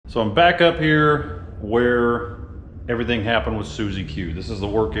So I'm back up here where everything happened with Susie Q. This is the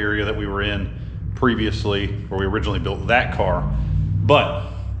work area that we were in previously, where we originally built that car.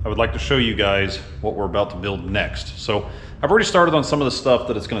 But I would like to show you guys what we're about to build next. So I've already started on some of the stuff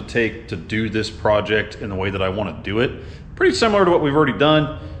that it's going to take to do this project in the way that I want to do it. Pretty similar to what we've already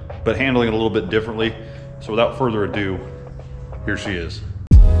done, but handling it a little bit differently. So without further ado, here she is.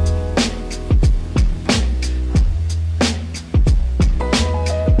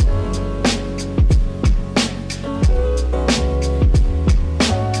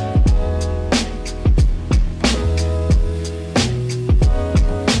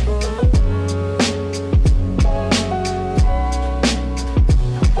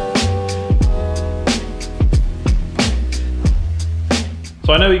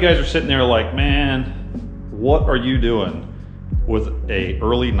 So I know you guys are sitting there like, man, what are you doing with a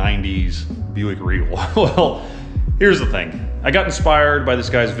early 90s Buick Regal? Well, here's the thing. I got inspired by this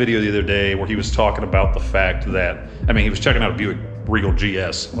guy's video the other day where he was talking about the fact that, he was checking out a Buick Regal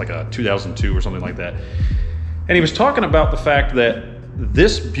GS, like a 2002 or something like that. And he was talking about the fact that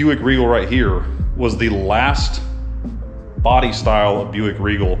this Buick Regal right here was the last body style of Buick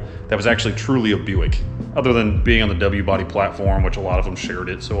Regal that was actually truly a Buick, other than being on the W body platform, which a lot of them shared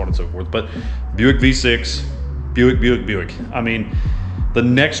it, so on and so forth. But Buick V6, Buick. The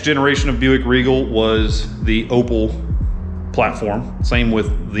next generation of Buick Regal was the Opel platform, same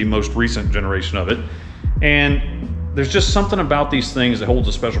with the most recent generation of it. And there's just something about these things that holds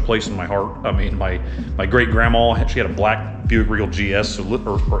a special place in my heart. My great grandma, she had a black Buick Regal GS,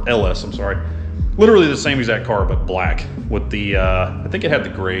 or LS, I'm sorry. Literally the same exact car, but black with the, I think it had the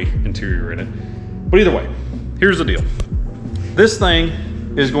gray interior in it. But either way, here's the deal. This thing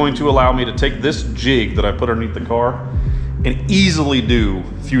is going to allow me to take this jig that I put underneath the car and easily do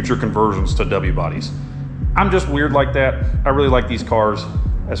future conversions to W bodies. I'm just weird like that. I really like these cars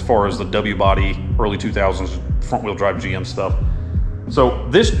as far as the W body, early 2000s front wheel drive GM stuff. So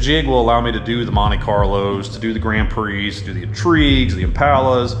this jig will allow me to do the Monte Carlos, to do the Grand Prix, to do the Intrigues, the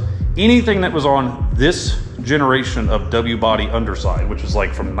Impalas, anything that was on this generation of W body underside, which is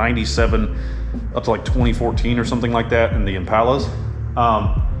like from 97 up to like 2014 or something like that in the Impalas.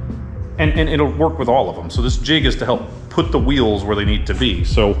 And it'll work with all of them. So this jig is to help put the wheels where they need to be.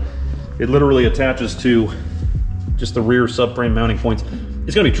 So it literally attaches to just the rear subframe mounting points.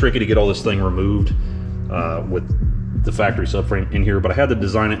 It's gonna be tricky to get all this thing removed with the factory subframe in here, but I had to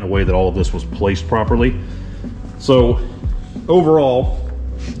design it in a way that all of this was placed properly. So overall,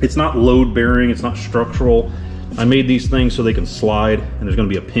 it's not load bearing, it's not structural. I made these things so they can slide, and there's gonna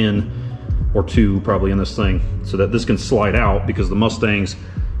be a pin or two probably in this thing so that this can slide out, because the Mustang's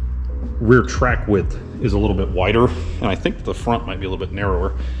rear track width is a little bit wider, and I think the front might be a little bit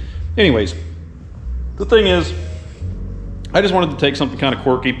narrower. Anyways, the thing is, I just wanted to take something kind of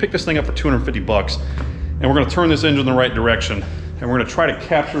quirky, pick this thing up for 250 bucks, and we're gonna turn this engine in the right direction, and we're gonna try to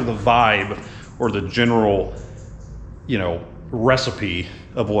capture the vibe or the general, recipe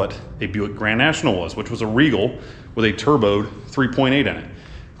of what a Buick Grand National was, which was a Regal with a turboed 3.8 in it.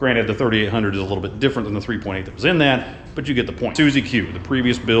 Granted, the 3800 is a little bit different than the 3.8 that was in that, but you get the point. Susie Q, the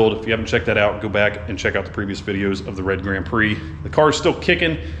previous build, if you haven't checked that out, go back and check out the previous videos of the Red Grand Prix. The car is still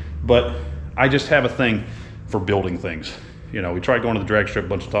kicking, but I just have a thing for building things. We tried going to the drag strip a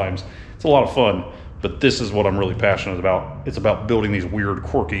bunch of times. It's a lot of fun, but this is what I'm really passionate about. It's about building these weird,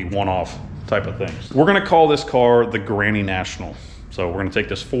 quirky, one-off type of things. We're gonna call this car the Granny National. So we're gonna take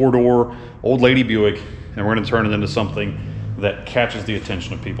this four-door old lady Buick and we're gonna turn it into something that catches the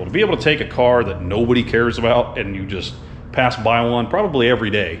attention of people. To be able to take a car that nobody cares about and you just pass by one probably every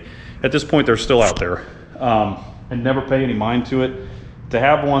day. At this point, they're still out there, and never pay any mind to it. To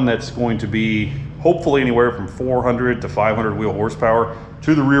have one that's going to be hopefully anywhere from 400 to 500 wheel horsepower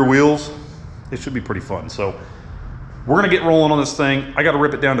to the rear wheels, it should be pretty fun. So we're gonna get rolling on this thing. I gotta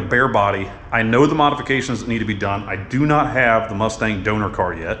rip it down to bare body. I know the modifications that need to be done. I do not have the Mustang donor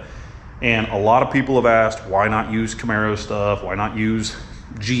car yet. And a lot of people have asked, why not use Camaro stuff? Why not use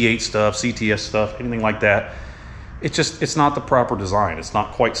G8 stuff, CTS stuff, anything like that? It's not the proper design. It's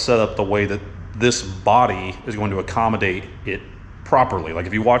not quite set up the way that this body is going to accommodate it properly. Like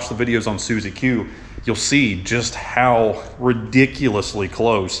if you watch the videos on Susie Q, you'll see just how ridiculously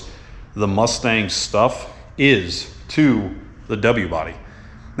close the Mustang stuff is to the W body.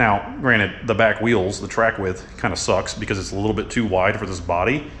 Now, granted, the back wheels, the track width kind of sucks because it's a little bit too wide for this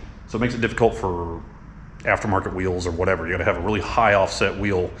body. So it makes it difficult for aftermarket wheels or whatever. You gotta have a really high offset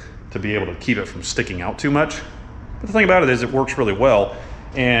wheel to be able to keep it from sticking out too much. But the thing about it is it works really well.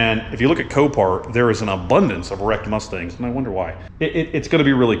 And if you look at Copart, there is an abundance of wrecked Mustangs, and I wonder why. It's gonna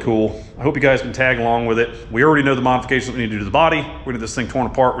be really cool. I hope you guys can tag along with it. We already know the modifications we need to do to the body. We're gonna get this thing torn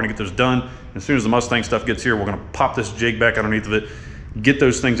apart, we're gonna get those done. As soon as the Mustang stuff gets here, we're gonna pop this jig back underneath of it, get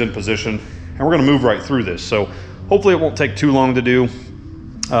those things in position, and we're gonna move right through this. So hopefully it won't take too long to do.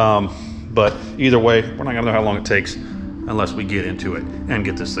 But either way, we're not gonna know how long it takes unless we get into it and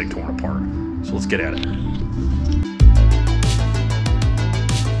get this thing torn apart. So let's get at it.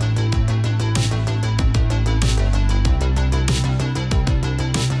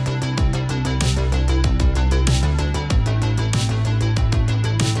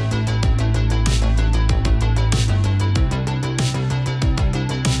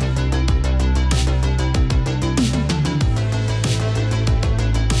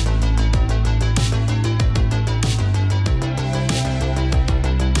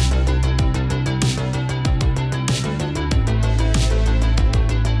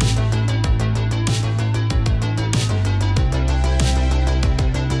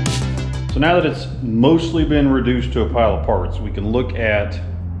 So now that it's mostly been reduced to a pile of parts, we can look at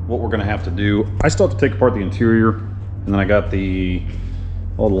what we're gonna have to do. I still have to take apart the interior, and then I got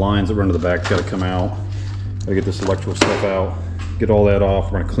all the lines that run to the back gotta come out. Gotta get this electrical stuff out, get all that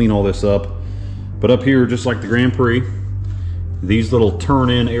off. We're gonna clean all this up. But up here, just like the Grand Prix, these little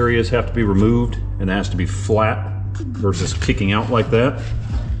turn-in areas have to be removed, and it has to be flat versus kicking out like that.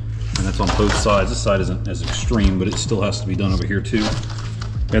 And that's on both sides. This side isn't as extreme, but it still has to be done over here too.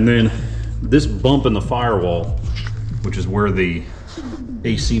 And then this bump in the firewall, which is where the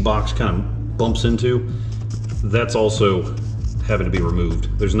AC box kind of bumps into, that's also having to be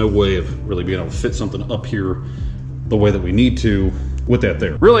removed. There's no way of really being able to fit something up here the way that we need to with that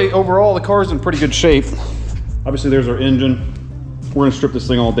there. Really, overall, the car's in pretty good shape. Obviously, there's our engine. We're gonna strip this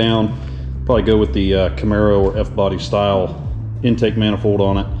thing all down, probably go with the Camaro or F-body style intake manifold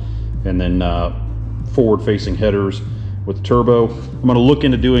on it, and then forward-facing headers with the turbo. I'm gonna look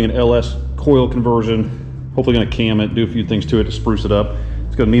into doing an LS coil conversion, hopefully gonna cam it, do a few things to it to spruce it up.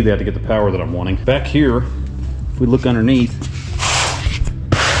 It's gonna need that to get the power that I'm wanting. Back here, if we look underneath,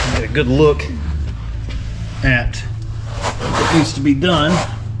 get a good look at what needs to be done.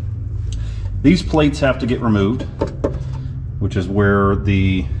 These plates have to get removed, which is where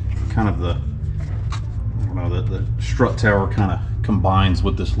the kind of the strut tower kind of combines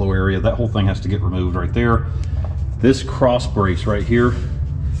with this low area. That whole thing has to get removed right there. This cross brace right here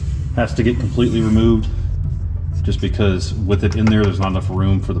has to get completely removed, just because with it in there, there's not enough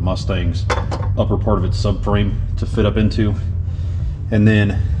room for the Mustang's upper part of its subframe to fit up into. And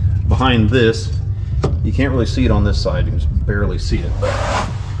then behind this, you can't really see it on this side, you can just barely see it, but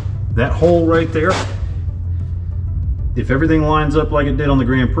that hole right there, if everything lines up like it did on the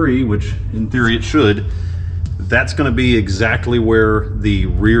Grand Prix, which in theory it should, that's gonna be exactly where the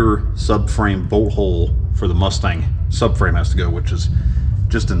rear subframe bolt hole for the Mustang subframe has to go, which is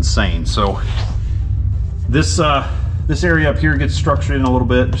just insane. So this area up here gets structured in a little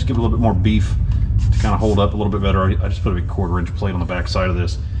bit, just give it a little bit more beef to kind of hold up a little bit better. I just put a big 1/4 inch plate on the back side of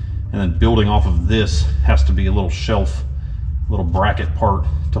this, and then building off of this has to be a little shelf, little bracket part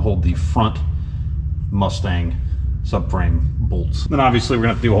to hold the front Mustang subframe bolts. Then obviously we're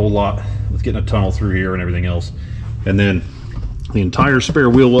gonna have to do a whole lot with getting a tunnel through here and everything else. And then the entire spare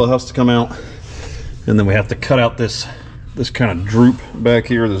wheel well has to come out. And then we have to cut out this kind of droop back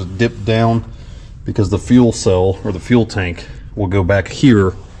here, this dip down, because the fuel cell or the fuel tank will go back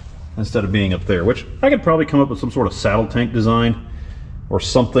here instead of being up there, which I could probably come up with some sort of saddle tank design or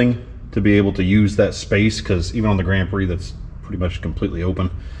something to be able to use that space, because even on the Grand Prix that's pretty much completely open.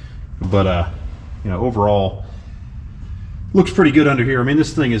 But you know, overall looks pretty good under here. I mean,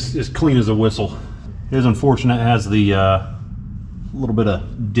 this thing is clean as a whistle. It is unfortunate it has the little bit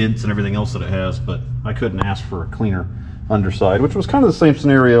of dents and everything else that it has, but I couldn't ask for a cleaner underside, which was kind of the same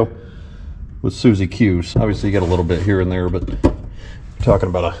scenario with Susie Q's. Obviously you got a little bit here and there, but we're talking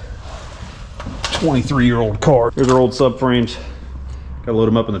about a 23-year-old car. Here's our old subframes. Gotta load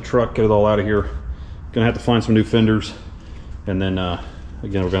them up in the truck, get it all out of here. Gonna have to find some new fenders, and then again,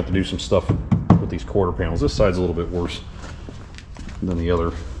 we're gonna have to do some stuff with these quarter panels. This side's a little bit worse than the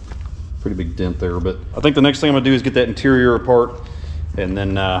other. Pretty big dent there, but I think the next thing I'm gonna do is get that interior apart, and then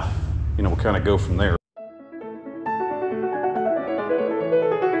you know, we'll kind of go from there.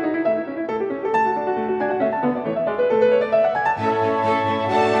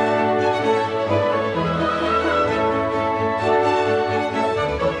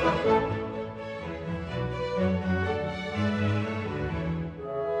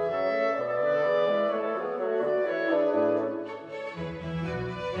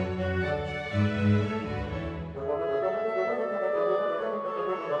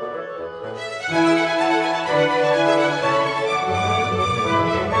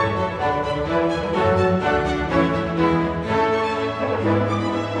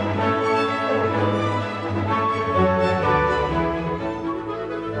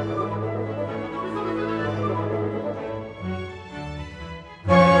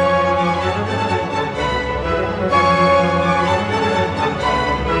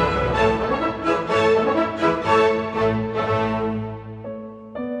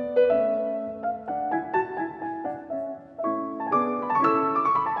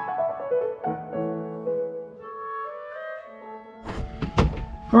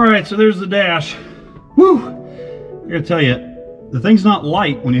 All right, so there's the dash. Woo! I gotta tell you, the thing's not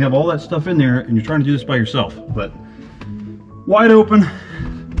light when you have all that stuff in there and you're trying to do this by yourself, but wide open.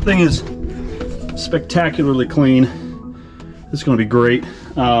 Thing is spectacularly clean. This is gonna be great.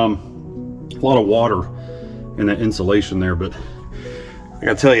 A lot of water in that insulation there, but I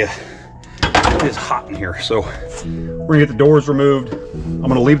gotta tell you, it is hot in here. So we're gonna get the doors removed. I'm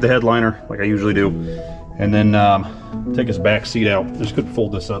gonna leave the headliner like I usually do, and then take his back seat out. I just couldn't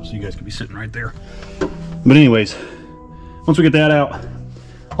fold this up so you guys could be sitting right there. But anyways, once we get that out,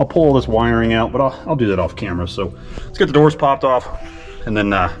 I'll pull all this wiring out, but I'll do that off camera. So let's get the doors popped off and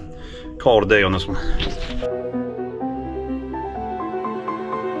then call it a day on this one.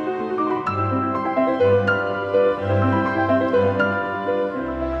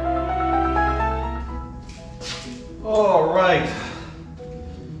 All right,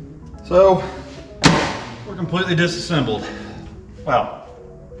 so we're completely disassembled. Well,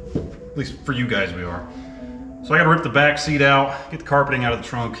 at least for you guys we are. So I gotta rip the back seat out, get the carpeting out of the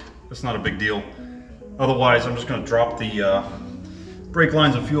trunk. That's not a big deal. Otherwise, I'm just gonna drop the brake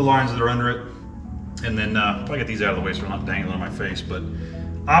lines and fuel lines that are under it. And then I get these out of the way so they're not dangling on my face. But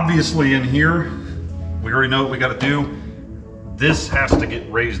obviously in here, we already know what we gotta do. This has to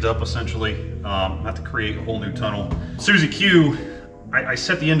get raised up essentially. I have to create a whole new tunnel. Susie Q, I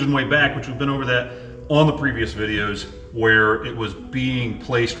set the engine way back, which we've been over that on the previous videos, where it was being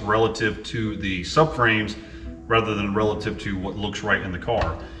placed relative to the subframes rather than relative to what looks right in the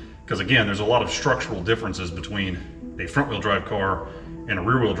car. Because again, there's a lot of structural differences between a front wheel drive car and a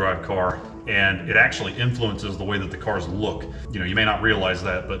rear wheel drive car, and it actually influences the way that the cars look. You know, you may not realize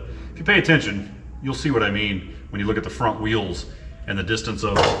that, but if you pay attention, you'll see what I mean when you look at the front wheels and the distance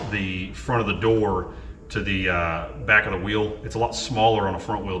of the front of the door to the back of the wheel. It's a lot smaller on a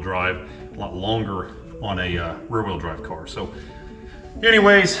front wheel drive, a lot longer on a rear wheel drive car. So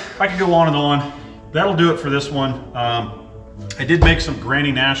anyways, I could go on and on. That'll do it for this one. I did make some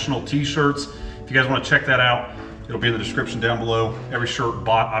Granny National t-shirts. If you guys want to check that out, it'll be in the description down below. Every shirt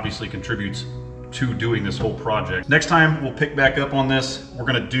bought obviously contributes to doing this whole project. Next time we'll pick back up on this. We're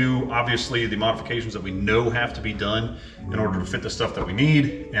gonna do obviously the modifications that we know have to be done in order to fit the stuff that we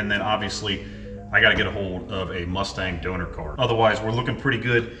need. And then obviously I gotta get a hold of a Mustang donor car. Otherwise we're looking pretty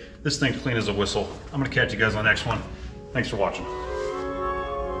good. This thing's clean as a whistle. I'm gonna catch you guys on the next one. Thanks for watching.